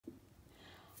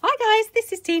Hi guys,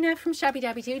 this is Tina from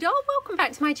Shabbydabbydoodah. Welcome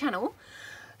back to my channel.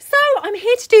 So I'm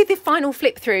here to do the final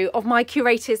flip through of my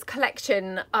Curators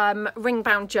Collection ring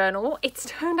bound journal. It's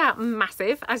turned out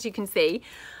massive, as you can see,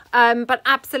 but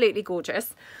absolutely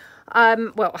gorgeous.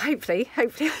 Well, hopefully I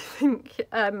think,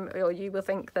 or you will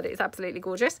think that it's absolutely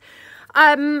gorgeous.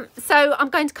 So I'm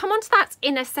going to come on to that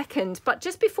in a second, but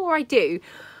just before I do,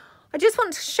 I just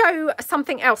want to show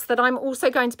something else that I'm also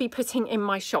going to be putting in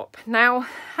my shop. Now, I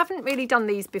haven't really done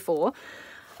these before.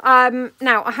 Now,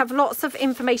 I have lots of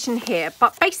information here,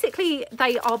 but basically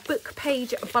they are book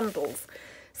page bundles.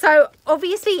 So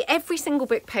obviously every single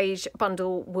book page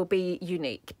bundle will be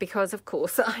unique because, of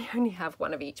course, I only have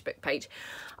one of each book page.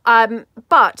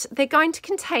 But they're going to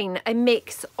contain a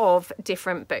mix of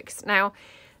different books. Now,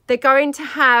 they're going to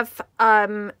have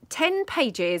 10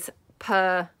 pages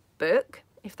per book,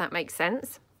 if that makes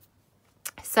sense.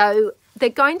 So they're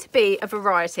going to be a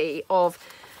variety of,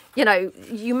 you know,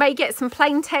 you may get some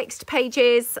plain text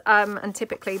pages, and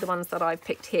typically the ones that I've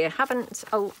picked here haven't.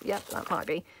 Oh, yeah, that might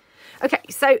be. Okay,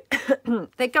 so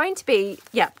they're going to be,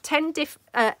 yeah,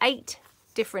 8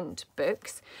 different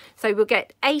books. So we'll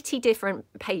get 80 different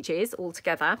pages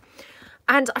altogether.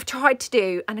 And I've tried to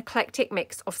do an eclectic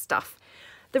mix of stuff.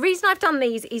 The reason I've done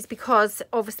these is because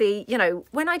obviously, you know,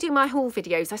 when I do my haul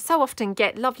videos, I so often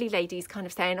get lovely ladies kind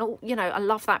of saying, oh, you know, I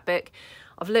love that book.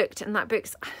 I've looked and that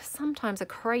book's sometimes a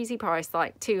crazy price,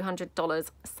 like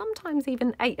 $200, sometimes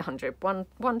even $800.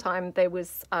 One time there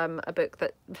was a book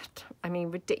that, I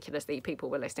mean, ridiculously people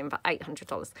were listing for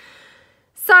 $800.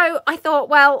 So I thought,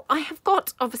 well, I have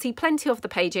got obviously plenty of the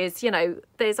pages, you know,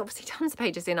 there's obviously tons of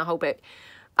pages in a whole book,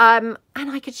 and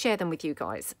I could share them with you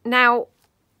guys. Now,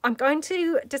 I'm going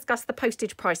to discuss the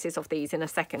postage prices of these in a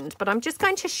second, but I'm just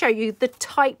going to show you the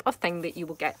type of thing that you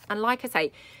will get. And like I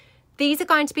say, these are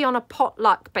going to be on a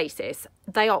potluck basis.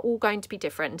 They are all going to be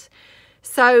different.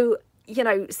 So, you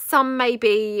know, some may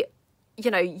be,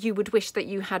 you know, you would wish that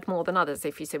you had more than others,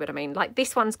 if you see what I mean. Like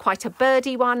this one's quite a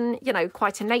birdy one, you know,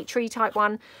 quite a naturey type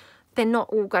one. They're not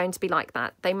all going to be like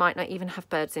that. They might not even have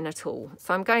birds in at all.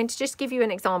 So I'm going to just give you an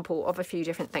example of a few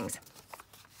different things.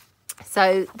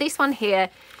 So this one here,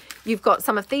 you've got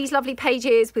some of these lovely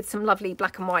pages with some lovely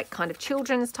black and white kind of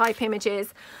children's type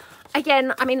images.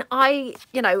 Again, I mean, I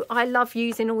love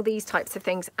using all these types of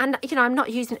things. And, you know, I'm not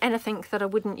using anything that I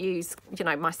wouldn't use, you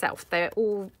know, myself. They're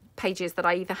all pages that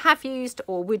I either have used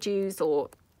or would use or,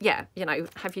 yeah, you know,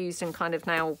 have used and kind of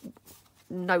now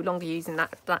no longer using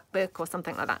that book or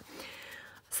something like that.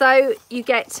 So you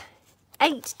get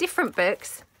 8 different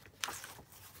books,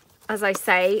 as I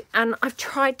say, and I've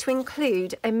tried to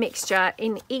include a mixture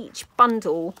in each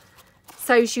bundle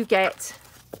so you get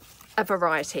a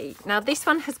variety. Now this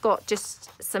one has got just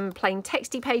some plain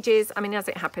texty pages. I mean, as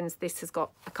it happens, this has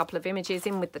got a couple of images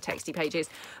in with the texty pages,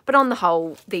 but on the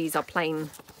whole, these are plain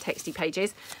texty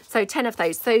pages. So 10 of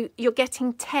those. So you're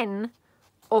getting 10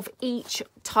 of each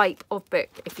type of book,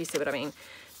 if you see what I mean.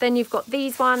 Then you've got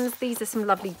these ones. These are some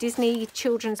lovely Disney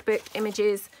children's book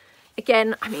images.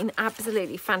 Again, I mean,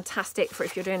 absolutely fantastic for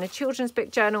if you're doing a children's book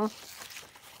journal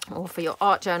or for your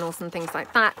art journals and things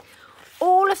like that.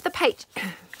 All of the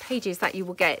pages that you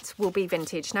will get will be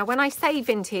vintage. Now, when I say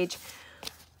vintage,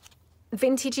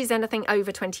 vintage is anything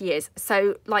over 20 years.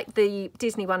 So like the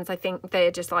Disney ones, I think they're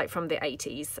just like from the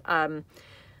 80s.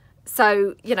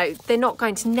 So, you know, they're not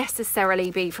going to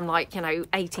necessarily be from like, you know,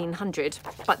 1800,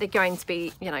 but they're going to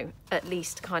be, you know, at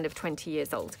least kind of 20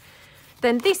 years old.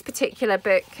 Then this particular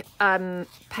book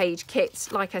page kit,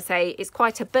 like I say, is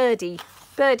quite a birdie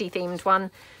themed one.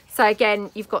 So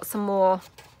again, you've got some more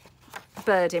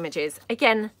bird images.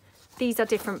 Again, these are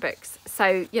different books.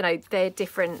 So, you know, they're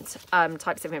different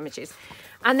types of images.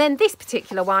 And then this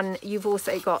particular one, you've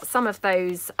also got some of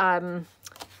those,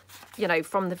 you know,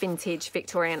 from the vintage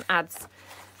Victorian ads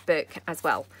book as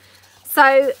well.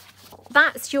 So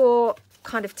that's your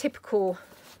kind of typical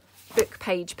book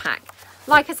page pack.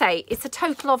 Like I say, it's a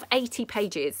total of 80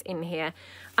 pages in here.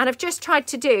 And I've just tried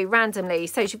to do randomly.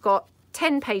 So you've got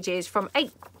 10 pages from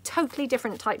 8 totally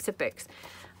different types of books.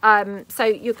 So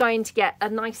you're going to get a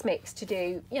nice mix to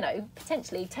do, you know,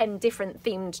 potentially 10 different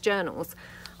themed journals,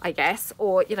 I guess,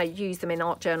 or, you know, use them in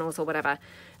art journals or whatever.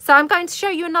 So I'm going to show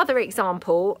you another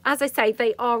example. As I say,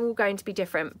 they are all going to be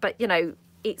different, but, you know,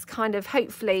 it's kind of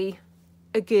hopefully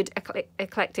a good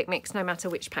eclectic mix no matter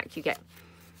which pack you get.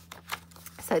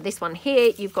 So this one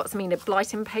here, you've got some Enid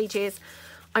Blyton pages.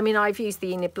 I mean, I've used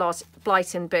the Enid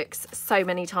Blyton books so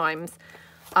many times.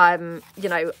 You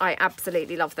know, I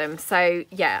absolutely love them. So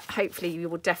yeah, hopefully you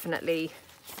will definitely,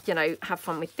 you know, have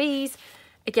fun with these.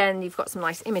 Again, you've got some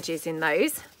nice images in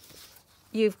those.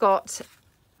 You've got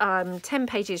 10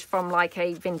 pages from like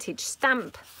a vintage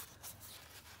stamp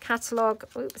catalogue.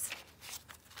 Oops.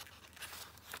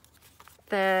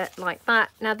 They're like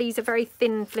that. Now these are very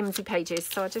thin, flimsy pages,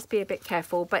 so I'll just be a bit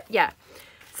careful. But yeah,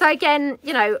 so again,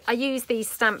 you know, I use these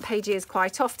stamp pages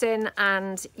quite often,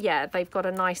 and yeah, they've got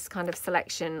a nice kind of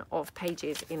selection of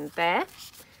pages in there.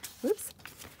 Oops.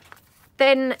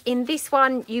 Then in this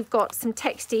one, you've got some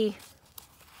texty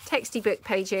book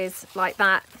pages like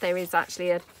that. There is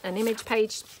actually an image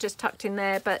page just tucked in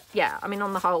there, but yeah, I mean,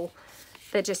 on the whole,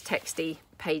 they're just texty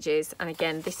pages. And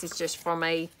again, this is just from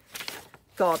a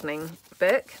gardening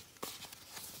book.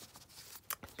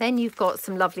 Then you've got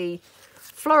some lovely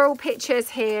floral pictures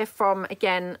here from,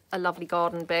 again, a lovely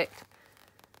garden book.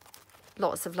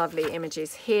 Lots of lovely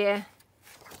images here.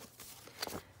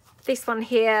 This one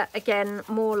here, again,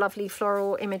 more lovely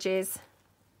floral images.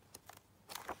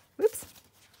 Whoops.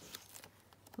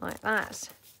 Like that.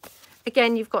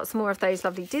 Again, you've got some more of those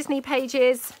lovely Disney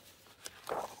pages.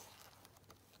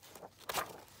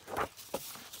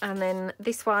 And then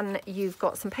this one, you've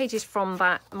got some pages from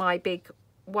that My Big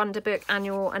Wonder Book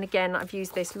annual. And again, I've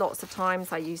used this lots of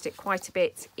times. I used it quite a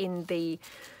bit in the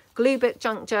glue book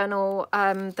junk journal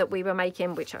that we were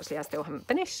making, which actually I still haven't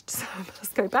finished. So let's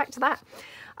go back to that.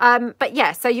 But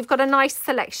yeah, so you've got a nice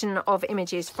selection of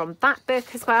images from that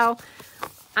book as well.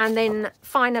 And then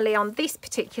finally on this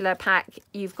particular pack,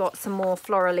 you've got some more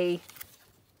florally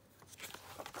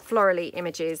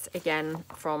images again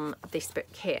from this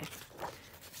book here.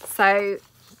 So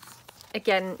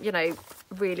again, you know,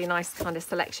 really nice kind of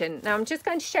selection. Now I'm just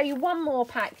going to show you one more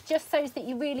pack just so that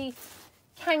you really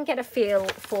can get a feel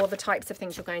for the types of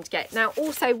things you're going to get. Now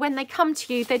also, when they come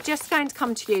to you, they're just going to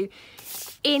come to you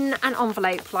in an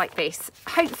envelope like this.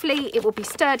 Hopefully it will be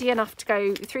sturdy enough to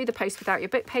go through the post without your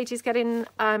book pages getting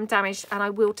damaged, and I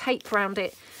will tape around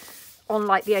it on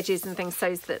like the edges and things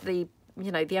so that the,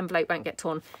 you know, the envelope won't get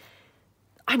torn.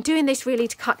 I'm doing this really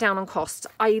to cut down on cost.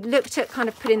 I looked at kind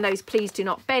of putting those please do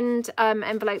not bend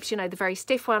envelopes, you know, the very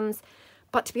stiff ones.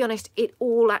 But to be honest, it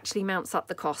all actually mounts up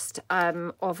the cost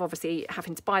of obviously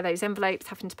having to buy those envelopes,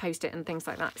 having to post it and things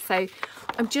like that. So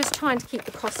I'm just trying to keep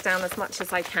the cost down as much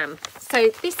as I can. So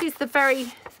this is the very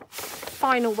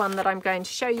final one that I'm going to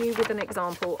show you with an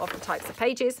example of the types of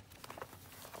pages.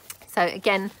 So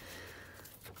again,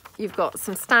 you've got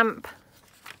some stamp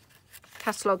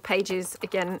catalogue pages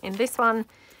again in this one.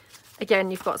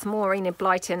 Again, you've got some more Enid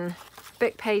Blyton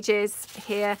book pages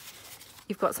here.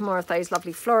 You've got some more of those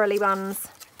lovely florally ones.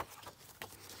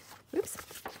 Oops.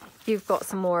 You've got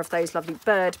some more of those lovely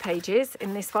bird pages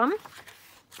in this one.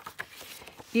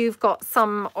 You've got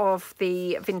some of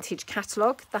the vintage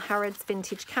catalogue, the Harrods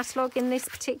vintage catalogue in this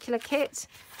particular kit,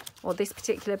 or this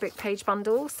particular book page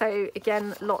bundle. So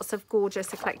again, lots of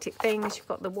gorgeous eclectic things. You've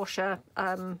got the washer,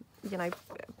 you know,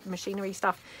 machinery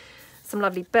stuff, some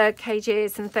lovely bird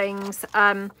cages and things.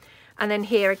 And then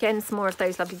here again, some more of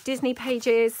those lovely Disney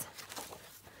pages.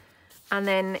 And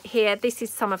then here, this is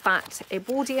some of that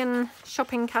Edwardian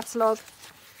shopping catalogue.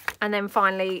 And then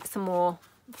finally, some more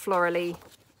florally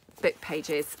book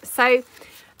pages. So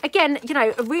again, you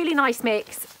know, a really nice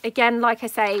mix. Again, like I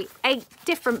say, 8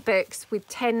 different books with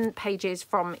 10 pages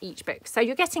from each book. So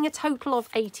you're getting a total of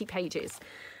 80 pages.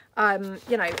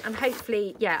 You know, and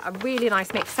hopefully, yeah, a really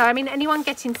nice mix. So I mean, anyone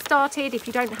getting started, if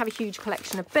you don't have a huge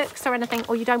collection of books or anything,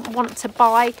 or you don't want to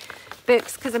buy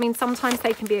books, because I mean sometimes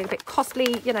they can be a bit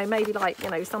costly, you know, maybe like, you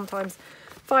know, sometimes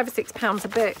 £5 or £6 a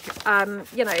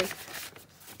book, you know,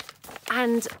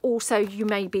 and also you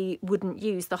maybe wouldn't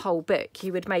use the whole book.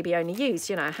 You would maybe only use,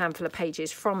 you know, a handful of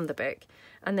pages from the book,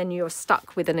 and then you're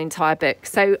stuck with an entire book.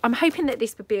 So I'm hoping that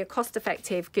this would be a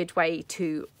cost-effective, good way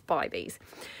to buy these.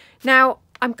 Now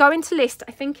I'm going to list,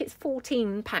 I think it's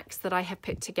 14 packs that I have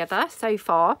put together so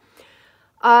far.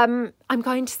 I'm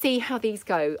going to see how these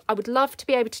go. I would love to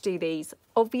be able to do these.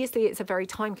 Obviously, it's a very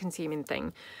time-consuming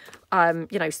thing.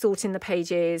 You know, sorting the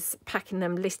pages, packing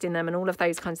them, listing them, and all of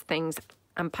those kinds of things,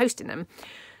 and posting them.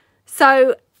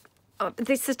 So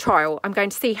this is a trial. I'm going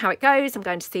to see how it goes. I'm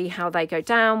going to see how they go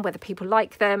down, whether people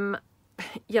like them,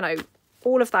 you know,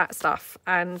 all of that stuff.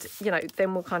 And, you know,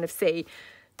 then we'll kind of see.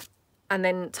 And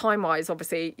then time-wise,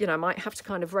 obviously, you know, I might have to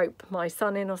kind of rope my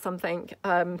son in or something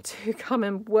to come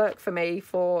and work for me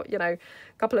for, you know,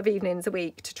 a couple of evenings a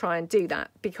week to try and do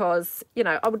that. Because, you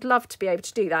know, I would love to be able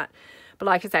to do that. But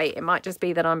like I say, it might just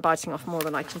be that I'm biting off more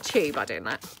than I can chew by doing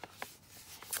that.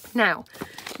 Now,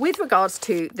 with regards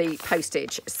to the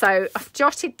postage, so I've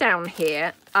jotted down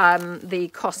here the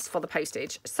costs for the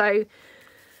postage. So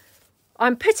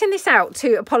I'm putting this out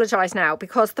to apologise now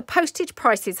because the postage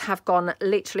prices have gone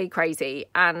literally crazy.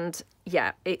 And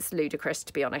yeah, it's ludicrous,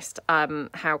 to be honest,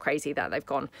 how crazy that they've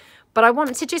gone. But I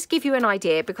want to just give you an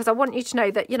idea because I want you to know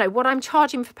that, you know, what I'm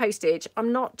charging for postage,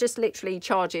 I'm not just literally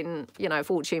charging, you know, a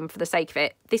fortune for the sake of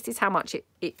it. This is how much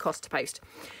it costs to post.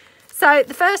 So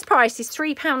the first price is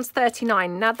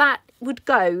 £3.39. Now that would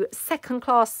go second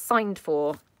class signed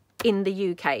for in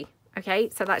the UK. Okay,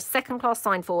 so that's second class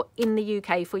signed for in the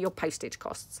UK for your postage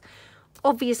costs.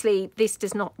 Obviously, this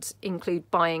does not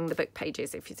include buying the book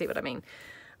pages, if you see what I mean.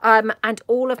 And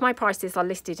all of my prices are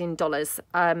listed in dollars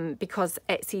because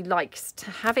Etsy likes to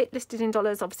have it listed in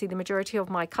dollars. Obviously, the majority of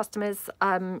my customers,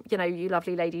 you know, you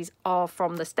lovely ladies, are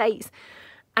from the States.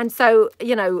 And so,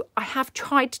 you know, I have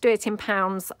tried to do it in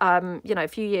pounds, you know, a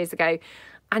few years ago.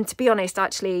 And to be honest,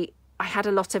 actually, I had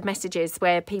a lot of messages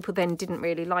where people then didn't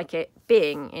really like it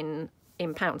being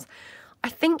in pounds. I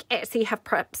think Etsy have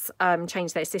perhaps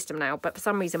changed their system now, but for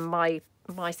some reason my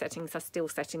settings are still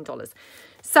set in dollars.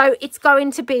 So it's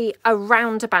going to be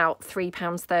around about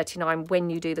 £3.39 when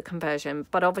you do the conversion.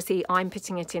 But obviously I'm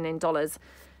putting it in dollars,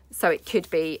 so it could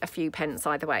be a few pence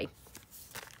either way.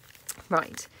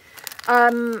 Right.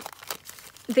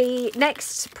 The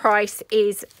next price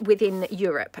is within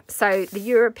Europe. So the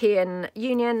European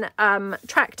Union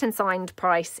tracked and signed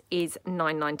price is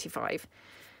 £9.95.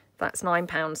 That's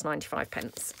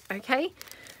 £9.95. Okay.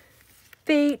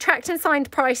 The tracked and signed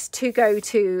price to go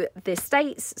to the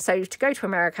States, so to go to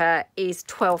America, is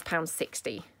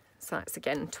 £12.60. So that's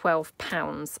again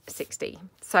 £12.60.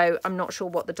 So I'm not sure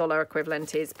what the dollar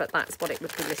equivalent is, but that's what it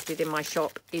would be listed in my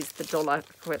shop, is the dollar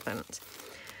equivalent.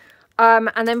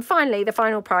 And then finally, the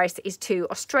final price is to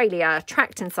Australia,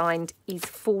 tracked and signed, is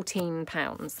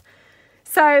 £14.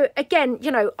 So again, you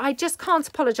know, I just can't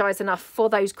apologise enough for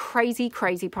those crazy,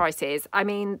 crazy prices. I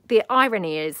mean, the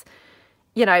irony is,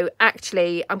 you know,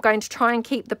 actually, I'm going to try and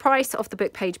keep the price of the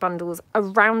book page bundles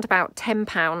around about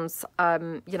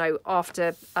 £10, you know,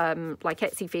 after like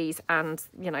Etsy fees and,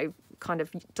 you know, kind of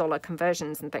dollar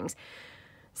conversions and things.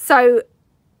 So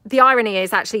the irony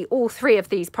is actually all three of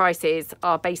these prices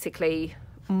are basically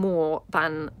more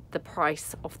than the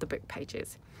price of the book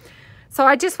pages. So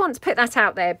I just want to put that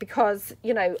out there because,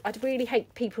 you know, I'd really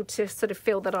hate people to sort of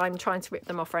feel that I'm trying to rip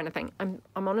them off or anything. I'm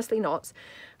honestly not.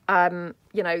 You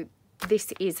know,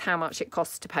 this is how much it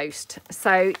costs to post.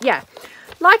 So yeah,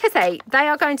 like I say, they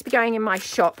are going to be going in my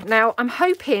shop. Now I'm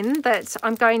hoping that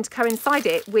I'm going to coincide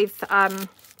it with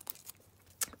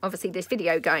obviously this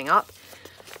video going up.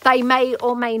 They may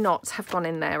or may not have gone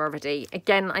in there already.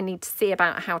 Again, I need to see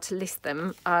about how to list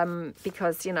them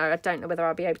because, you know, I don't know whether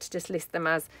I'll be able to just list them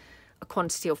as a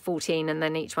quantity of 14 and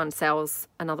then each one sells,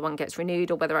 another one gets renewed,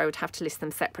 or whether I would have to list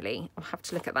them separately. I'll have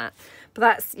to look at that. But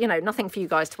that's, you know, nothing for you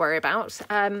guys to worry about.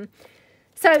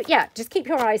 So yeah, just keep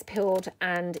your eyes peeled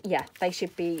and yeah, they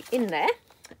should be in there.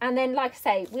 And then, like I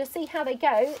say, we'll see how they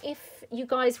go. If you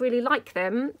guys really like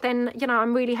them, then, you know,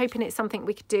 I'm really hoping it's something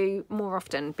we could do more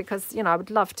often because, you know, I would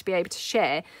love to be able to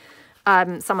share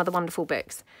some of the wonderful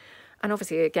books. And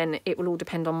obviously, again, it will all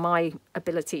depend on my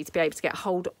ability to be able to get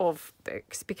hold of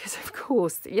books because, of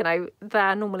course, you know,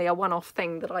 they're normally a one-off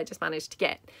thing that I just managed to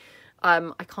get.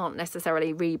 I can't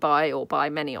necessarily rebuy or buy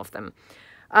many of them.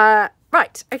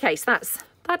 Right, okay, so that's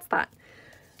that.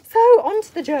 So on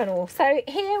to the journal. So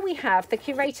here we have the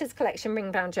Curators Collection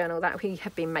Ringbound Journal that we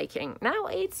have been making. Now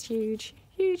it's huge,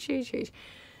 huge, huge, huge.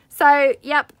 So,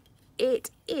 yep,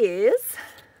 it is,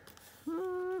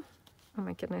 oh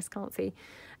my goodness, can't see,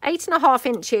 8.5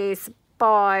 inches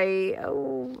by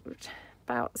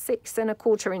about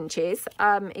 6.25 inches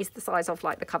is the size of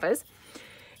like the covers.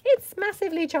 It's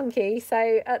massively chunky.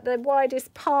 So at the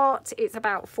widest part, it's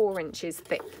about 4 inches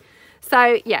thick.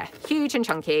 So yeah, huge and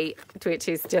chunky, which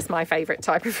is just my favourite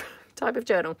type of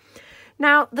journal.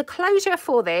 Now the closure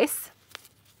for this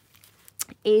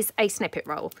is a snippet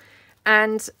roll,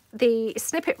 and the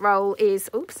snippet roll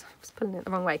is, oops, I was pulling it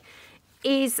the wrong way,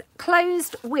 is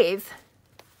closed with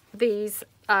these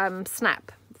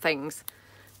snap things.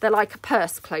 They're like a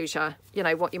purse closure, you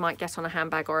know, what you might get on a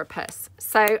handbag or a purse.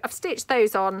 So I've stitched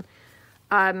those on.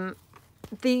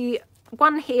 The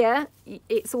one here,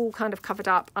 it's all kind of covered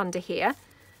up under here.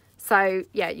 So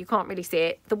yeah, you can't really see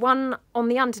it. The one on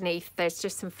the underneath, there's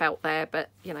just some felt there, but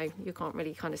you know, you can't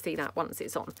really kind of see that once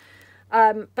it's on.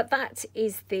 But that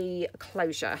is the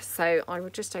closure. So I will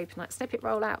just open that snippet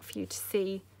roll out for you to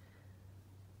see.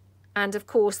 And of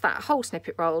course that whole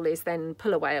snippet roll is then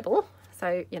pull awayable.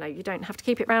 So, you know, you don't have to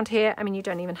keep it around here. I mean, you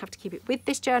don't even have to keep it with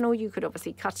this journal. You could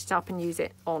obviously cut it up and use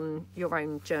it on your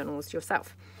own journals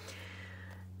yourself.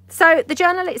 So the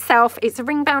journal itself, it's a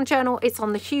ring bound journal. It's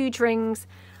on the huge rings.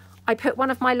 I put one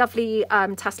of my lovely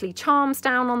tassely charms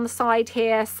down on the side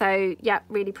here. So yeah,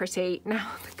 really pretty.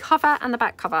 Now the cover and the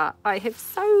back cover, I have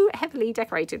so heavily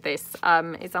decorated this.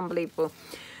 It's unbelievable.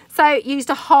 So used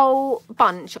a whole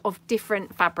bunch of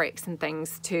different fabrics and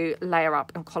things to layer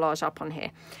up and collage up on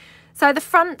here. So the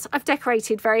front I've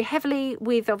decorated very heavily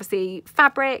with obviously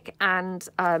fabric and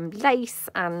lace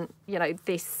and, you know,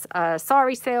 this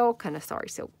sari silk and a sari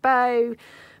silk bow,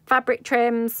 fabric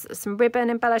trims, some ribbon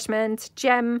embellishment,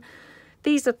 gem,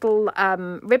 these little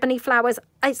ribbony flowers.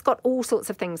 It's got all sorts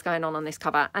of things going on this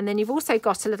cover. And then you've also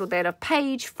got a little bit of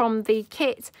page from the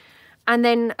kit, and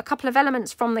then a couple of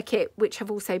elements from the kit which have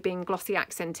also been glossy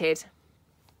accented.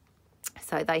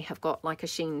 So they have got like a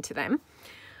sheen to them.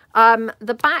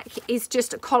 The back is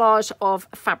just a collage of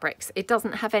fabrics. It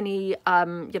doesn't have any,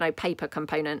 you know, paper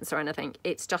components or anything.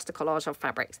 It's just a collage of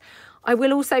fabrics. I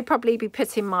will also probably be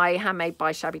putting my Handmade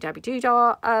by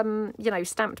Shabbydabbydoodah, you know,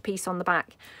 stamped piece on the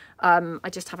back. I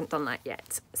just haven't done that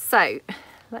yet. So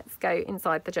let's go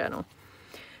inside the journal.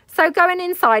 So going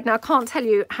inside now, I can't tell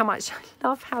you how much I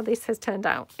love how this has turned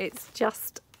out. It's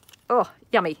just, oh,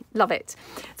 yummy. Love it.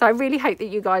 So I really hope that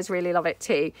you guys really love it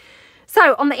too.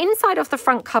 So on the inside of the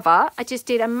front cover, I just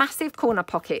did a massive corner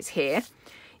pocket here.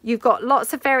 You've got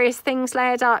lots of various things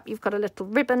layered up. You've got a little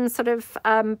ribbon sort of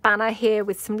banner here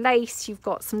with some lace. You've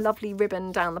got some lovely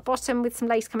ribbon down the bottom with some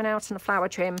lace coming out and a flower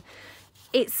trim.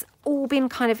 It's all been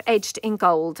kind of edged in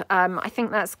gold. I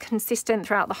think that's consistent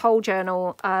throughout the whole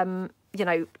journal. You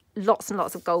know, lots and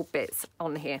lots of gold bits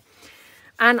on here.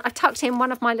 And I've tucked in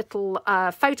one of my little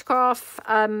photograph,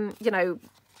 you know,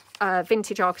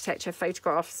 vintage architecture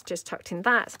photographs, just tucked in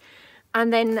that.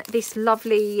 And then this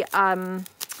lovely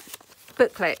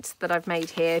booklet that I've made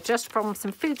here, just from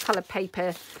some food coloured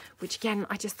paper, which again,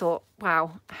 I just thought,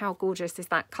 wow, how gorgeous is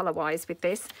that colour wise with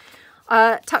this.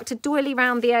 Tucked a doily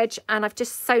round the edge, and I've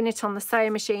just sewn it on the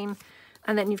sewing machine.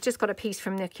 And then you've just got a piece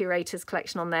from the Curators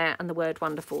Collection on there and the word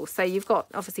wonderful. So you've got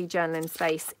obviously journaling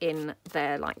space in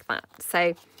there like that.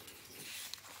 So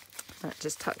that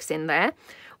just tucks in there.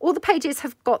 All the pages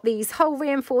have got these hole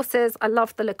reinforcers. I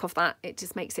love the look of that. It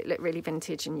just makes it look really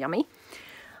vintage and yummy.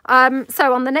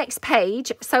 So on the next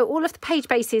page, so all of the page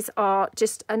bases are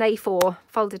just an A4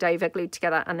 folded over, glued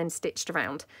together and then stitched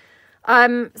around.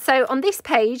 So on this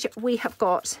page, we have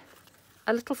got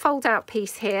a little fold out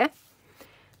piece here.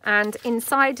 And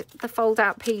inside the fold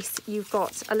out piece, you've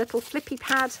got a little flippy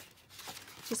pad,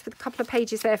 just with a couple of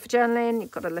pages there for journaling.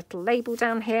 You've got a little label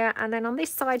down here. And then on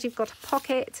this side, you've got a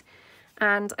pocket.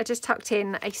 And I just tucked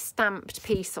in a stamped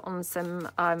piece on some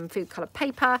food coloured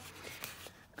paper.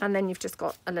 And then you've just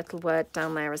got a little word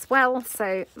down there as well.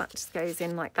 So that just goes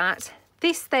in like that.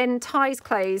 This then ties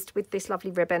closed with this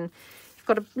lovely ribbon. You've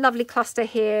got a lovely cluster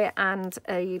here and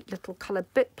a little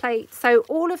coloured book plate. So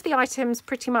all of the items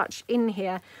pretty much in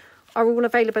here are all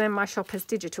available in my shop as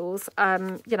digitals.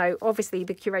 You know, obviously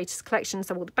the Curators Collection,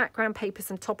 so all the background papers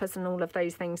and toppers and all of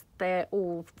those things, they're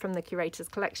all from the Curators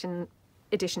Collection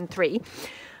edition 3.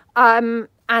 And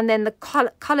then the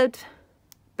coloured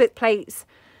book plates,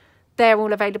 they're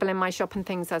all available in my shop and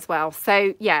things as well.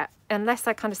 So yeah, unless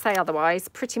I kind of say otherwise,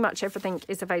 pretty much everything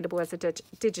is available as a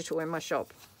digital in my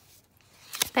shop.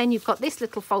 Then you've got this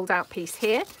little fold out piece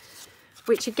here,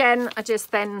 which again, I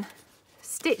just then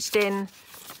stitched in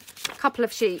a couple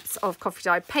of sheets of coffee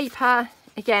dyed paper.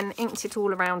 Again, inked it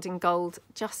all around in gold.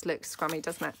 Just looks scrummy,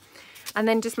 doesn't it? And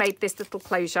then just made this little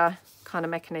closure kind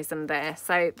of mechanism there.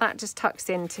 So that just tucks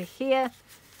into here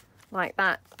like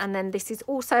that. And then this is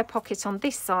also a pocket on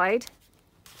this side.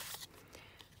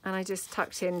 And I just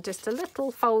tucked in just a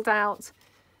little fold out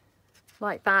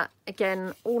like that.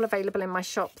 Again, all available in my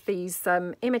shop, these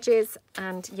images,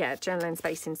 and yeah, journaling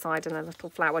space inside and a little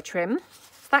flower trim.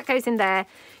 So that goes in there.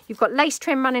 You've got lace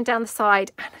trim running down the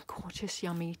side and a gorgeous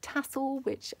yummy tassel,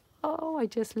 which, oh, I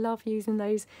just love using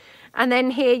those. And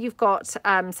then here you've got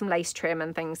some lace trim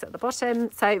and things at the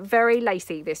bottom. So very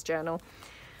lacy, this journal.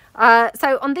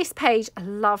 So on this page, I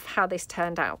love how this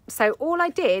turned out. So all I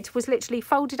did was literally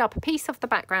folded up a piece of the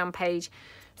background page.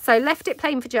 So left it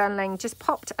plain for journaling, just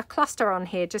popped a cluster on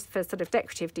here just for sort of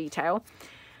decorative detail.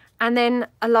 And then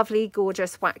a lovely,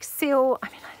 gorgeous wax seal. I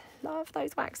mean, I love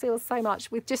those wax seals so much,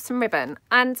 with just some ribbon.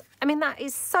 And I mean, that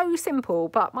is so simple,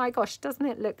 but my gosh, doesn't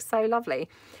it look so lovely?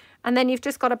 And then you've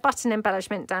just got a button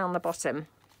embellishment down the bottom.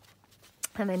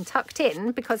 And then tucked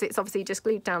in, because it's obviously just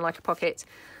glued down like a pocket,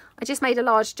 I just made a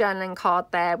large journaling card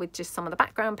there with just some of the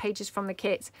background pages from the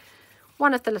kit,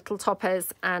 one of the little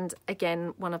toppers, and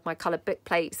again, one of my coloured book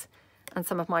plates and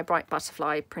some of my bright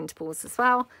butterfly printables as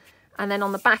well. And then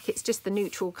on the back, it's just the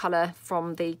neutral colour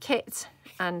from the kit.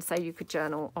 And so you could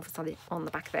journal obviously on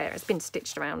the back there. It's been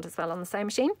stitched around as well on the sewing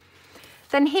machine.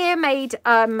 Then here made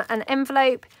an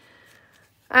envelope,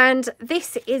 and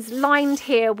this is lined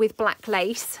here with black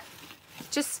lace,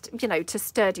 just, you know, to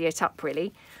sturdy it up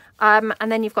really.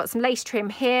 And then you've got some lace trim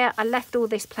here. I left all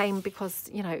this plain because,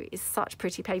 you know, it's such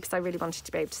pretty paper, so I really wanted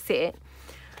to be able to see it.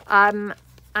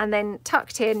 And then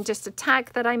tucked in just a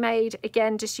tag that I made,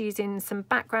 again, just using some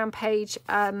background page.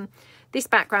 This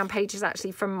background page is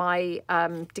actually from my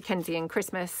Dickensian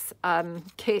Christmas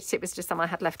kit. It was just some I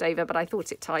had left over, but I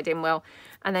thought it tied in well.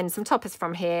 And then some toppers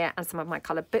from here and some of my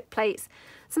coloured book plates.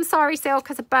 Some sari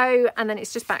silk as a bow, and then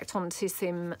it's just backed onto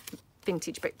some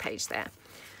vintage book page there.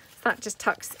 So that just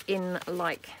tucks in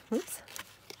like, oops,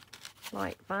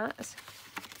 like that.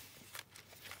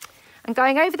 And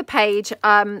going over the page,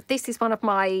 this is one of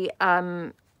my,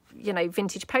 you know,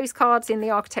 vintage postcards in the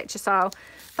architecture style.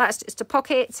 That's just a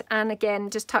pocket, and again,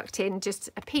 just tucked in just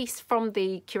a piece from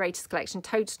the Curators Collection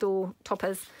toadstool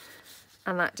toppers.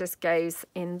 And that just goes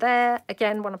in there.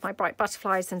 Again, one of my bright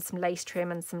butterflies and some lace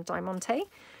trim and some diamante.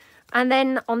 And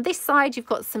then on this side, you've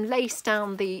got some lace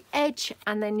down the edge.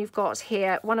 And then you've got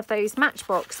here one of those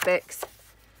Matchbox books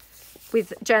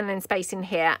with journaling space in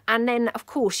here. And then, of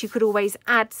course, you could always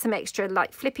add some extra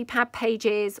like flippy pad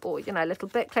pages or, you know, a little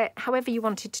booklet. However you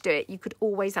wanted to do it, you could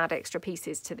always add extra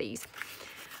pieces to these.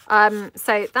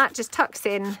 So that just tucks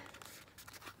in.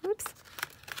 Oops.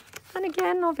 And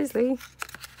again, obviously,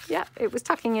 yeah, it was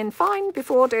tucking in fine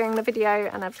before doing the video,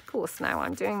 and of course now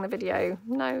I'm doing the video.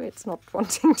 No, it's not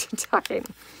wanting to tuck in.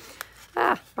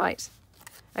 Right.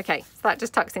 Okay, so that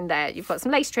just tucks in there. You've got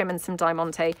some lace trim and some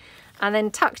diamante, and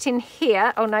then tucked in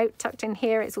here, oh no, tucked in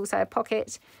here, it's also a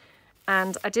pocket,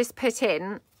 and I just put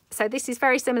in, so this is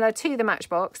very similar to the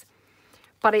Matchbox,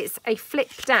 but it's a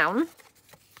flip down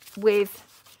with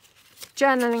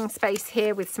journaling space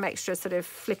here with some extra sort of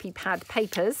flippy pad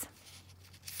papers.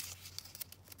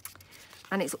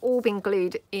 And it's all been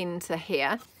glued into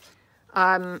here.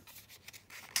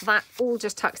 That all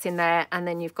just tucks in there, and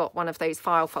then you've got one of those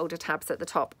file folder tabs at the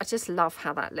top. I just love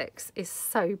how that looks. It's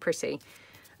so pretty.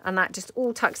 And that just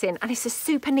all tucks in, and it's a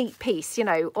super neat piece, you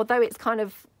know, although it's kind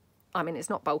of, I mean, it's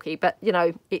not bulky, but, you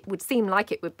know, it would seem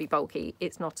like it would be bulky.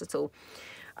 It's not at all.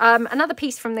 Another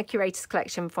piece from the Curators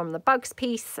Collection from the bugs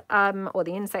piece, or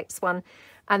the insects one.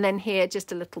 And then here,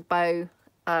 just a little bow,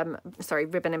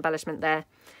 ribbon embellishment there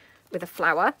with a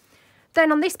flower.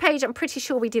 Then on this page, I'm pretty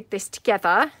sure we did this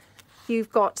together.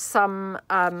 You've got some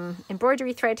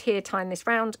embroidery thread here tying this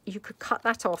round. You could cut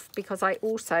that off because I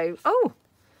also, oh,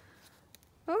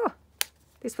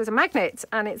 this was a magnet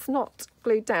and it's not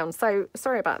glued down. So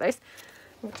sorry about this.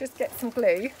 We'll just get some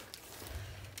glue.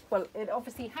 Well, it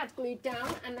obviously had glued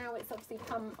down and now it's obviously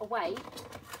come away.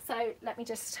 So let me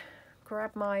just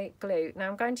grab my glue. Now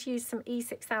I'm going to use some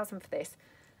E6000 for this.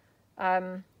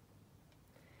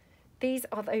 These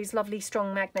are those lovely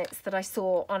strong magnets that I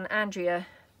saw on Andrea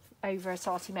over at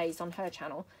Artie Mays on her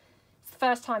channel. It's the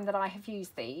first time that I have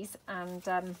used these, and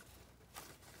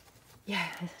yeah,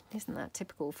 isn't that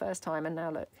typical? First time, and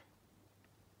now look,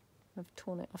 I've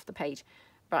torn it off the page.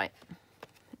 Right.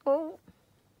 Oh,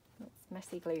 that's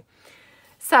messy glue.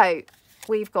 So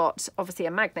we've got obviously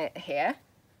a magnet here,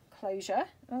 closure.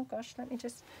 Oh gosh, let me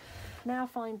just now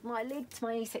find my lid to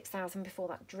my E6000 before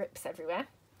that drips everywhere.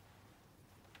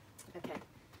 Okay,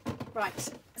 right,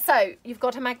 so you've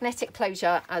got a magnetic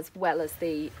closure as well as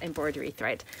the embroidery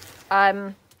thread.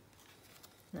 Now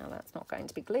that's not going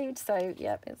to be glued, so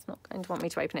yeah, it's not going to want me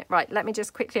to open it. Right, let me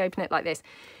just quickly open it like this.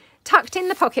 Tucked in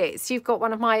the pockets, you've got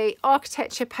one of my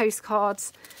architecture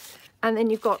postcards, and then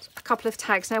you've got a couple of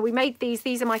tags. Now we made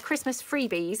these are my Christmas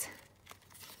freebies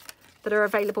that are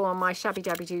available on my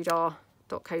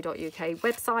shabbydabbydoodah.co.uk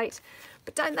website.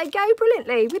 But don't they go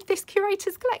brilliantly with this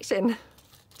Curators Collection?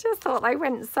 Just thought they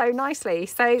went so nicely.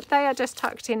 So they are just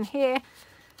tucked in here,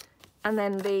 and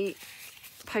then the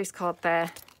postcard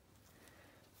there.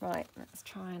 Right, let's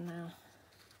try and now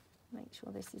make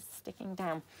sure this is sticking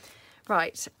down.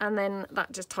 Right, and then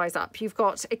that just ties up. You've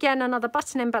got, again, another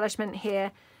button embellishment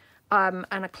here, and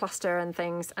a cluster and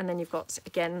things. And then you've got,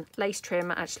 again, lace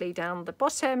trim actually down the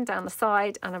bottom, down the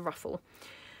side, and a ruffle.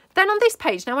 Then on this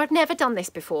page, now I've never done this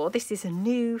before. This is a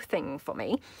new thing for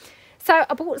me. So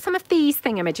I bought some of these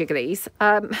thingamajigglies.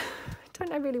 I don't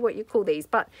know really what you call these,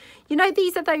 but you know,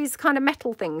 these are those kind of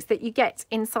metal things that you get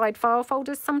inside file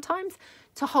folders sometimes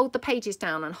to hold the pages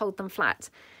down and hold them flat.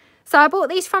 So I bought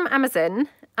these from Amazon,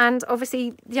 and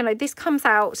obviously, you know, this comes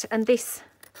out and this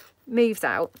moves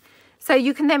out. So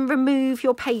you can then remove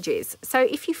your pages. So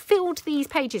if you filled these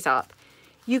pages up,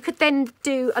 you could then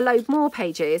do a load more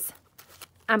pages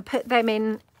and put them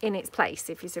in its place,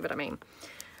 if you see what I mean.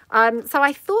 So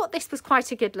I thought this was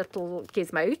quite a good little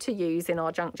gizmo to use in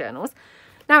our junk journals.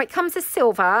 Now it comes as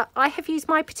silver. I have used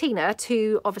my patina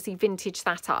to obviously vintage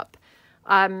that up.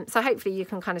 So hopefully you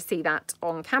can kind of see that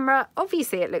on camera.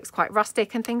 Obviously it looks quite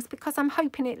rustic and things because I'm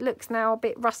hoping it looks now a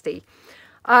bit rusty.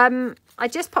 I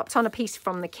just popped on a piece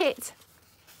from the kit.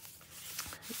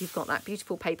 You've got that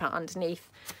beautiful paper underneath.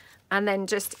 And then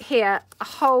just here, a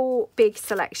whole big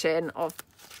selection of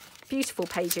beautiful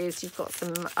pages. You've got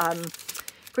some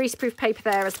greaseproof paper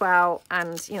there as well.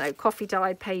 And, you know, coffee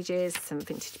dyed pages, some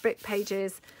vintage book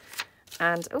pages.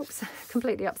 And, oops,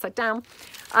 completely upside down.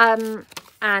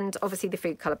 And obviously the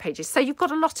food colour pages. So you've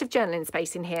got a lot of journaling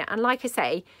space in here. And like I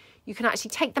say, you can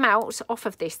actually take them out off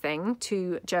of this thing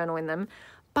to journal in them.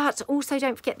 But also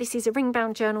don't forget this is a ring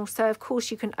bound journal. So of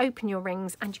course you can open your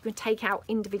rings and you can take out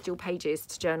individual pages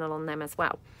to journal on them as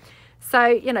well. So,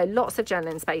 you know, lots of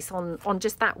journaling space on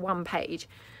just that one page.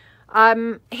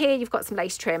 Here you've got some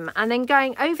lace trim, and then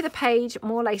going over the page,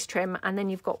 more lace trim, and then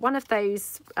you've got one of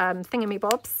those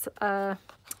thingamybobs,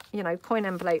 you know, coin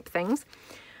envelope things.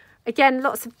 Again,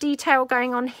 lots of detail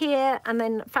going on here, and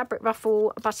then fabric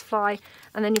ruffle, a butterfly,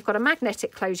 and then you've got a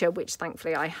magnetic closure, which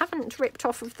thankfully I haven't ripped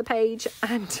off of the page,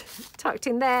 and tucked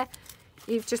in there.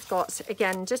 You've just got,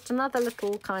 again, just another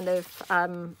little kind of,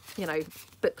 you know,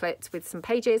 booklet with some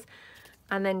pages,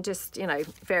 and then just, you know,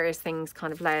 various things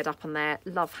kind of layered up on there.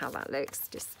 Love how that looks,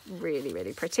 just really,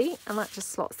 really pretty. And that just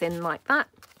slots in like that.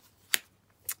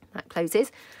 That closes.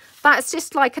 That's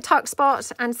just like a tuck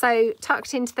spot, and so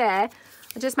tucked into there,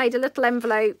 I just made a little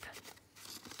envelope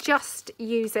just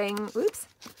using, oops,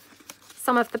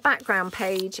 some of the background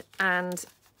page and,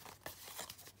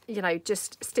 you know,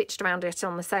 just stitched around it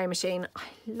on the sewing machine. I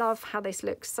love how this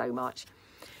looks so much.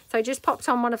 So I just popped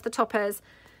on one of the toppers,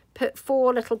 put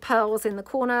 4 little pearls in the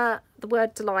corner, the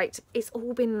word delight. It's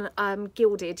all been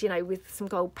gilded, you know, with some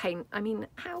gold paint. I mean,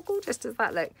 how gorgeous does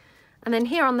that look? And then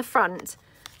here on the front,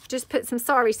 just put some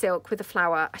sari silk with a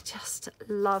flower. I just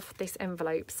love this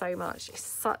envelope so much. It's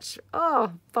such,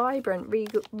 oh, vibrant,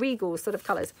 regal sort of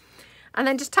colours. And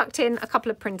then just tucked in a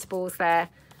couple of printables there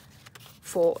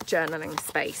for journaling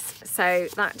space. So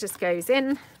that just goes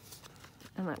in,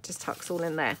 and that just tucks all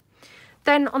in there.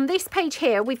 Then on this page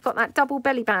here, we've got that double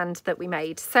belly band that we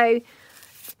made. So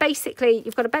basically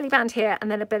you've got a belly band here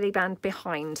and then a belly band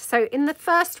behind. So in the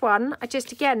first one, I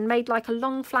just again made like a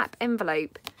long flap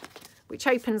envelope, which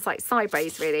opens like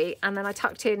sideways really. And then I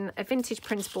tucked in a vintage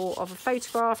printable of a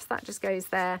photograph. So that just goes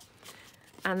there.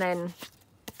 And then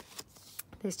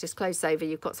this just closes over.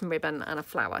 You've got some ribbon and a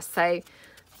flower. So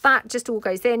that just all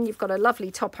goes in. You've got a lovely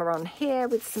topper on here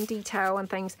with some detail and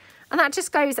things. And that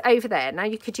just goes over there. Now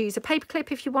you could use a paper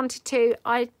clip if you wanted to.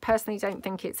 I personally don't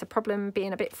think it's a problem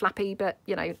being a bit flappy, but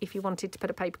you know, if you wanted to put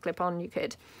a paper clip on, you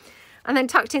could. And then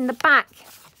tucked in the back,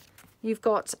 you've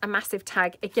got a massive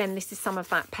tag. Again, this is some of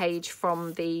that page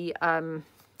from the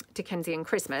Dickensian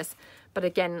Christmas. But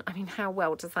again, I mean, how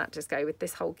well does that just go with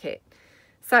this whole kit?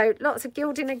 So lots of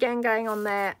gilding again going on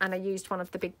there. And I used one of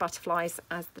the big butterflies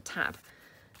as the tab.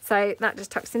 So that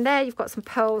just tucks in there. You've got some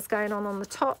pearls going on the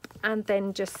top, and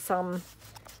then just some,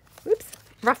 oops,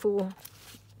 ruffle,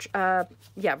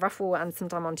 ruffle and some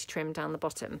diamante trim down the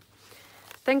bottom.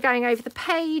 Then going over the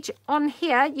page, on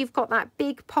here, you've got that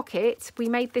big pocket. We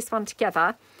made this one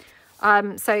together.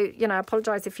 So, you know, I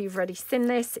apologise if you've already seen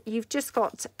this. You've just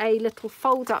got a little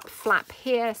fold up flap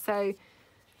here. So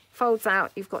folds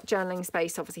out, you've got journaling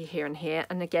space obviously here and here.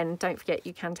 And again, don't forget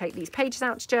you can take these pages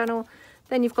out to journal.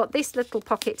 Then you've got this little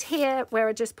pocket here where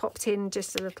I just popped in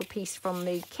just a little piece from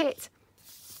the kit.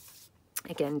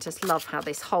 Again, just love how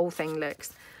this whole thing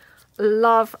looks.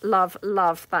 Love, love,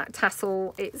 love that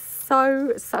tassel. It's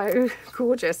so, so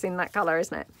gorgeous in that colour,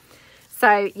 isn't it?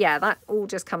 So yeah, that all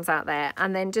just comes out there.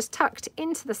 And then just tucked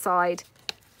into the side.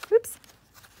 Oops.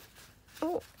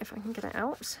 Oh, if I can get it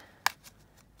out.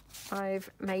 I've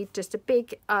made just a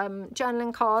big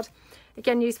journaling card.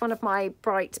 Again, used one of my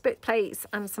bright book plates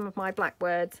and some of my black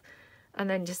words, and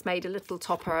then just made a little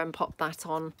topper and popped that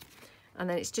on. And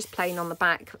then it's just plain on the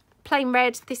back. Plain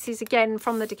red. This is again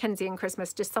from the Dickensian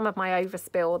Christmas, just some of my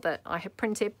overspill that I had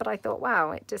printed, but I thought,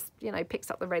 wow, it just, you know,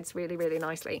 picks up the reds really, really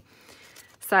nicely.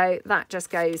 So that just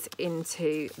goes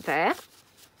into there.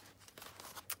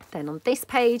 Then on this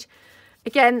page,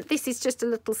 again, this is just a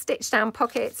little stitch down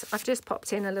pocket. I've just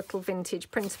popped in a little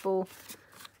vintage printable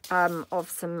of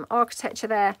some architecture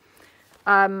there.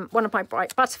 One of my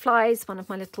bright butterflies, one of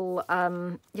my little,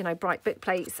 you know, bright book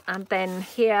plates. And then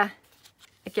here,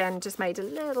 again, just made a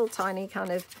little tiny kind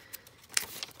of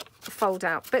fold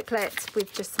out booklet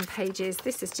with just some pages.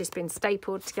 This has just been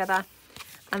stapled together.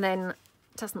 And then,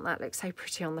 doesn't that look so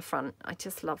pretty on the front? I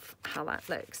just love how that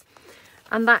looks.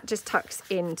 And that just tucks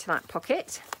into that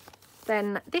pocket.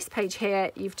 Then this page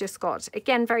here, you've just got,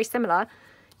 again, very similar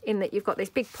in that you've got this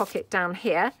big pocket down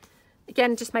here.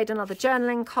 Again, just made another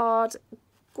journaling card.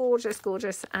 Gorgeous,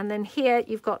 gorgeous. And then here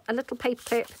you've got a little paper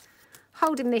clip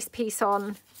holding this piece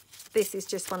on. This is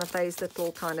just one of those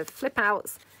little kind of flip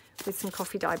outs with some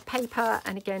coffee dyed paper.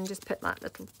 And again, just put that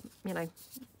little, you know,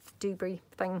 doobry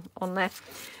thing on there.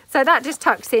 So that just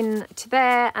tucks in to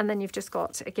there. And then you've just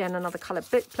got, again, another coloured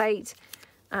book plate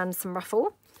and some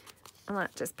ruffle. And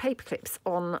that just paper clips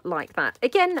on like that.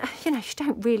 Again, you know, you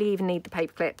don't really even need the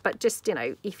paper clip, but just, you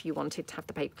know, if you wanted to have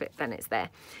the paper clip, then it's there.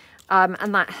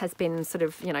 And that has been sort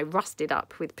of, you know, rusted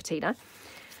up with patina.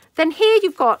 Then here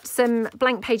you've got some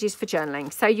blank pages for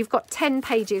journaling. So you've got 10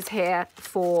 pages here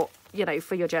for, you know,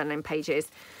 for your journaling pages.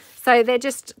 So they're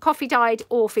just coffee dyed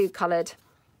or food coloured.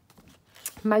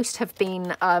 Most have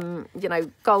been, you know,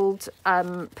 gold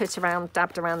put around,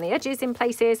 dabbed around the edges in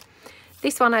places.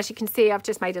 This one, as you can see, I've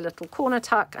just made a little corner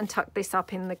tuck and tucked this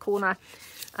up in the corner.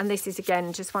 And this is,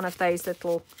 again, just one of those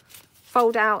little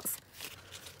fold outs.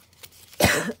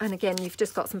 And again, you've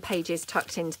just got some pages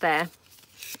tucked into there.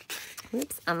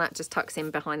 Oops, and that just tucks in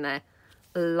behind there.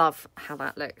 Love how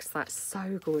that looks. That's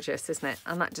so gorgeous, isn't it?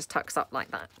 And that just tucks up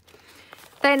like that.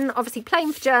 Then, obviously,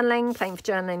 plain for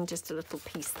journaling, just a little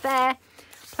piece there.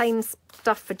 Plain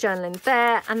stuff for journaling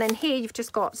there. And then here you've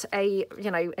just got a,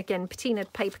 you know, again,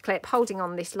 patinaed paper clip holding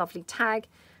on this lovely tag.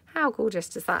 How gorgeous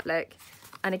does that look?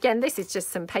 And again, this is just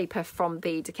some paper from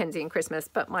the Dickensian Christmas,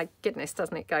 but my goodness,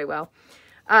 doesn't it go well?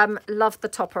 Love the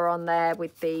topper on there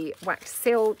with the wax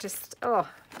seal. Just, oh,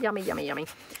 yummy, yummy, yummy.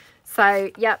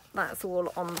 So, yep, that's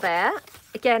all on there.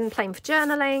 Again, plain for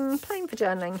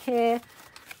journaling here.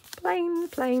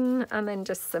 Plain, and then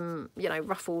just some, you know,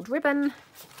 ruffled ribbon.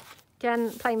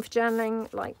 Again, plain for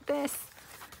journaling like this.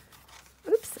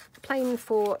 Oops, plain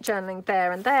for journaling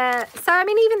there and there. So, I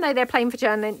mean, even though they're plain for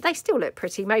journaling, they still look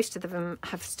pretty. Most of them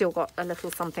have still got a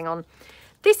little something on.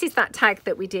 This is that tag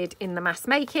that we did in the mass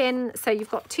making. So you've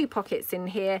got 2 pockets in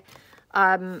here,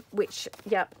 which,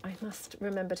 yep, I must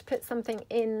remember to put something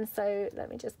in. So let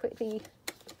me just quickly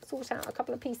sort out a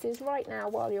couple of pieces right now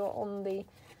while you're on the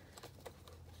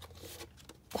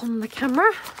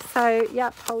camera. So,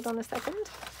 yep, hold on a second.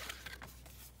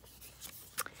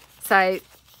 So,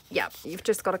 yeah, you've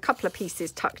just got a couple of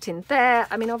pieces tucked in there.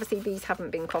 I mean, obviously these haven't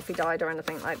been coffee dyed or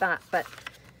anything like that, but,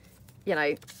 you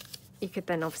know, you could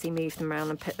then obviously move them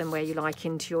around and put them where you like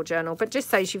into your journal. But just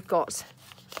so you've got,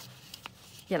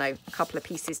 you know, a couple of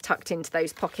pieces tucked into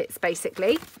those pockets,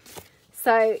 basically.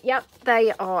 So, yep,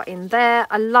 they are in there.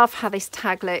 I love how this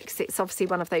tag looks. It's obviously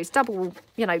one of those double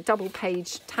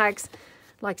page tags.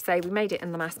 Like I say, we made it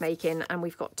in the mass making, and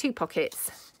we've got 2 pockets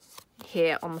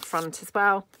here on the front as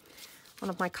well. One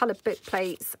of my coloured book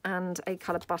plates and a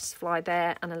coloured butterfly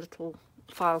there, and a little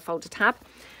file folder tab.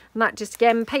 And that just,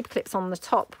 again, paper clips on the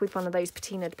top with one of those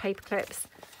patinaed paper clips.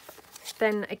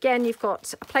 Then again, you've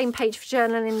got a plain page for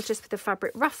journaling just with a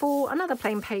fabric ruffle, another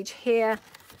plain page here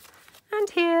and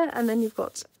here, and then you've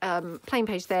got plain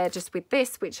page there just with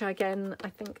this, which again, I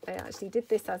think they actually did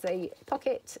this as a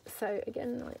pocket. So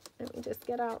again, let me just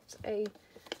get out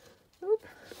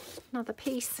another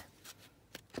piece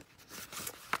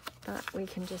that we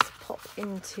can just pop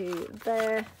into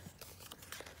there.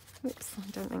 Oops, I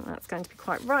don't think that's going to be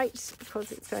quite right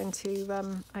because it's going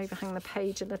to overhang the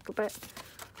page a little bit.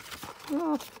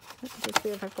 Oh, let me just see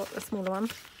if I've got a smaller one.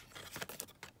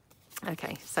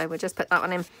 Okay, so we'll just put that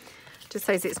one in, just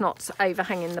so it's not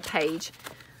overhanging the page.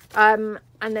 And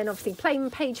then obviously plain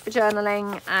page for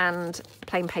journaling and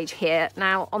plain page here.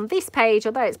 Now on this page,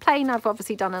 although it's plain, I've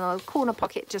obviously done another corner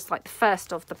pocket just like the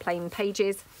first of the plain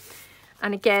pages.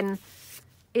 And again,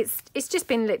 it's just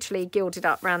been literally gilded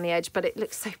up around the edge, but it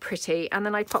looks so pretty. And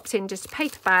then I popped in just a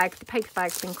paper bag. The paper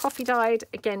bag's been coffee dyed.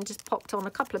 Again, just popped on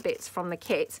a couple of bits from the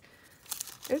kit.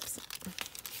 Oops.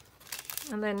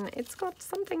 And then it's got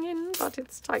something in, but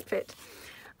it's tight fit.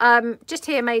 Just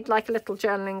here made like a little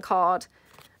journaling card,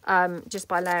 just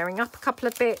by layering up a couple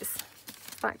of bits.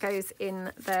 That goes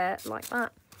in there like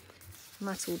that. And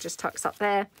that all just tucks up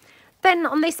there. Then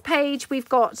on this page, we've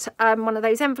got one of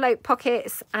those envelope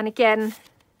pockets. And again,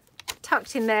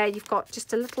 tucked in there, you've got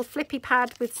just a little flippy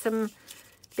pad with some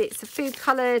bits of food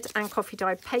coloured and coffee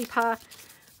dyed paper.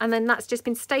 And then that's just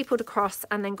been stapled across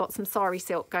and then got some sari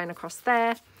silk going across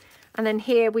there. And then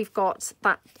here we've got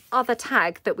that other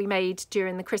tag that we made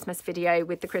during the Christmas video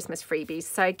with the Christmas freebies.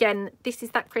 So again, this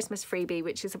is that Christmas freebie,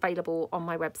 which is available on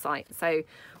my website. So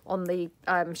on the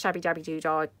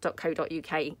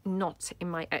shabbydabbydoodah.co.uk, not in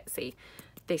my Etsy,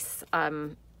 this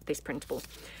printable.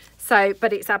 So,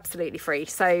 but it's absolutely free.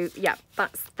 So yeah,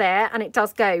 that's there. And it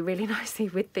does go really nicely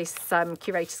with this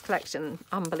Curators collection,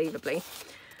 unbelievably.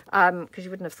 because you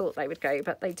wouldn't have thought they would go,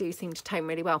 but they do seem to tone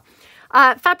really well.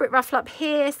 Fabric ruffle up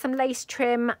here, some lace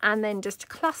trim, and then just a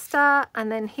cluster,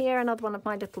 and then here another one of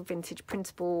my little vintage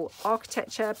printable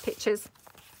architecture pictures.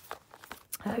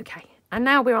 Okay, and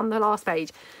now we're on the last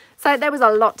page. So there was a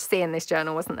lot to see in this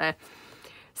journal, wasn't there?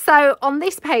 So on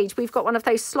this page, we've got one of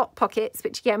those slot pockets,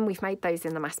 which again, we've made those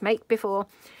in the mass make before.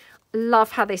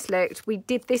 Love how this looked. We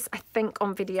did this, I think,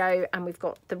 on video, and we've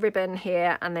got the ribbon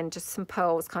here and then just some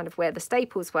pearls kind of where the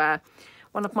staples were.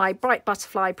 One of my bright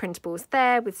butterfly printables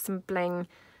there with some bling,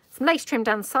 some lace trim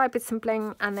down the side with some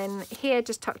bling, and then here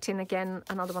just tucked in again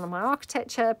another one of my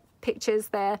architecture pictures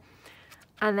there.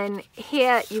 And then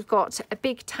here you've got a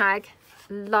big tag.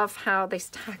 Love how this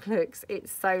tag looks.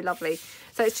 It's so lovely.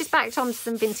 So it's just backed onto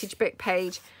some vintage book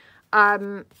page.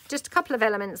 Just a couple of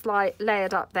elements like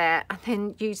layered up there, and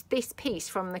then use this piece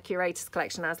from the Curators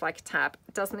collection as like a tab.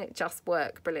 Doesn't it just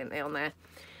work brilliantly on there?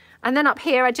 And then up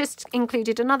here I just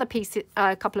included another piece,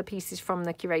 a couple of pieces from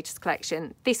the Curators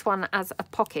collection, this one as a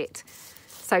pocket.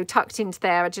 So tucked into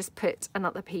there I just put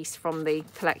another piece from the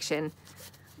collection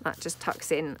that just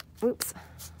tucks in, oops,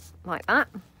 like that,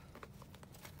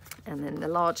 and then the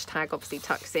large tag obviously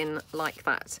tucks in like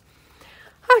that.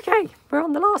 Okay, we're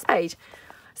on the last page.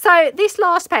 So this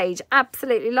last page,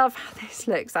 absolutely love how this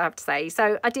looks, I have to say.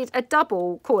 So I did a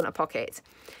double corner pocket.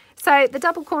 So the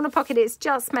double corner pocket is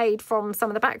just made from some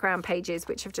of the background pages,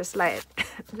 which I've just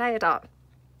layered up.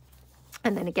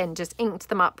 And then again, just inked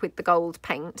them up with the gold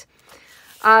paint.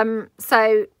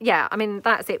 So yeah, I mean,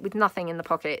 that's it with nothing in the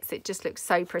pockets. It just looks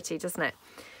so pretty, doesn't it?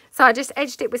 So I just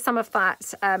edged it with some of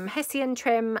that Hessian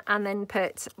trim, and then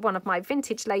put one of my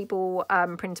vintage label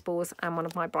printables and one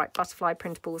of my bright butterfly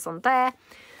printables on there.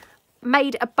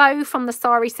 Made a bow from the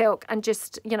sari silk and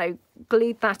just, you know,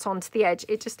 glued that onto the edge.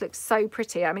 It just looks so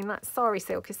pretty. I mean, that sari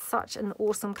silk is such an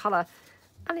awesome colour,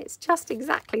 and it's just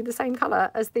exactly the same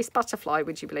colour as this butterfly,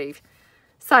 would you believe?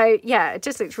 So yeah, it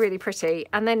just looks really pretty.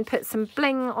 And then put some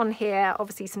bling on here,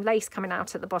 obviously some lace coming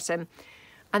out at the bottom,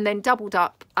 and then doubled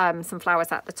up some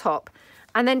flowers at the top,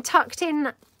 and then tucked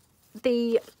in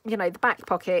the, you know, the back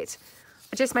pocket.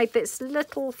 I just made this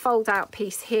little fold out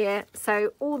piece here.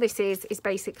 So all this is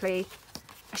basically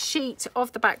a sheet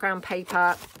of the background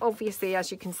paper. Obviously,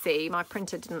 as you can see, my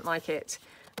printer didn't like it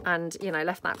and, you know,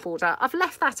 left that border. I've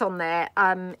left that on there.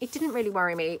 It didn't really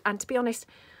worry me. And to be honest,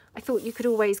 I thought you could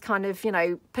always kind of, you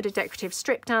know, put a decorative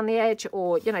strip down the edge,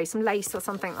 or, you know, some lace or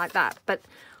something like that. But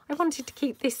I wanted to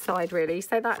keep this side really.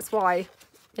 So that's why,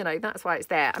 you know, that's why it's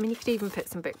there. I mean, you could even put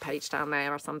some book page down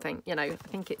there or something, you know. I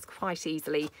think it's quite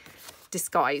easily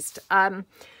disguised.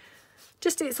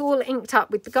 Just it's all inked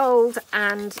up with the gold,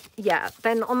 and yeah,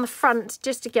 then on the front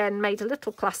just again made a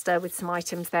little cluster with some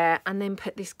items there, and then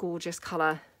put this gorgeous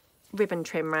colour ribbon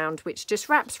trim round, which just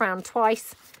wraps round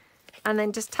twice and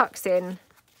then just tucks in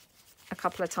a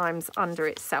couple of times under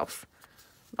itself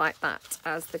like that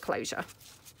as the closure.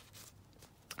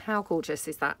 How gorgeous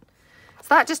is that? So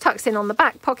that just tucks in on the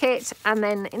back pocket, and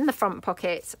then in the front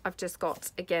pocket I've just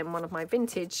got again one of my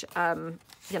vintage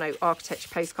you know, architecture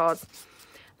postcards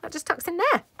that just tucks in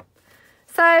there.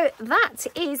 So that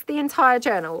is the entire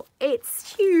journal.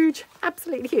 It's huge,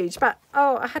 absolutely huge, but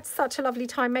oh, I had such a lovely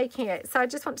time making it. So I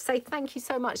just want to say thank you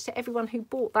so much to everyone who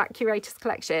bought that Curators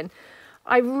collection.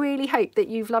 I really hope that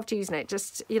you've loved using it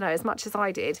just, you know, as much as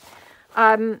I did.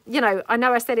 You know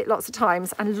I said it lots of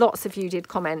times, and lots of you did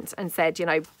comment and said, you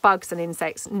know, bugs and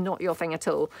insects, not your thing at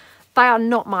all. They are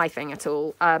not my thing at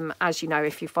all. As you know,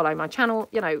 if you follow my channel,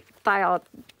 you know, they are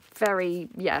very,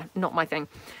 yeah, not my thing.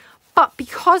 But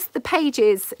because the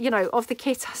pages, you know, of the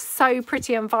kit are so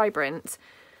pretty and vibrant,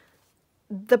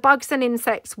 the bugs and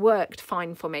insects worked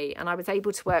fine for me, and I was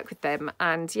able to work with them,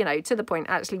 and, you know, to the point,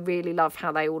 I actually really love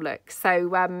how they all look.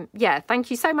 So yeah,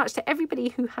 thank you so much to everybody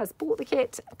who has bought the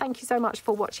kit. Thank you so much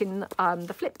for watching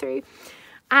the flip through.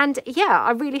 And yeah,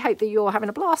 I really hope that you're having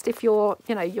a blast if you're,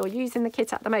 you know, you're using the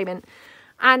kit at the moment.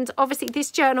 And obviously this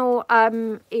journal,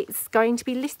 it's going to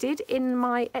be listed in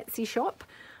my Etsy shop,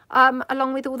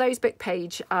 along with all those book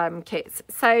page kits.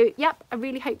 So yep, I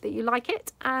really hope that you like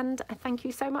it, and thank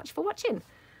you so much for watching.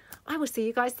 I will see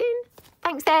you guys soon.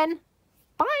 Thanks then.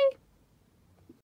 Bye.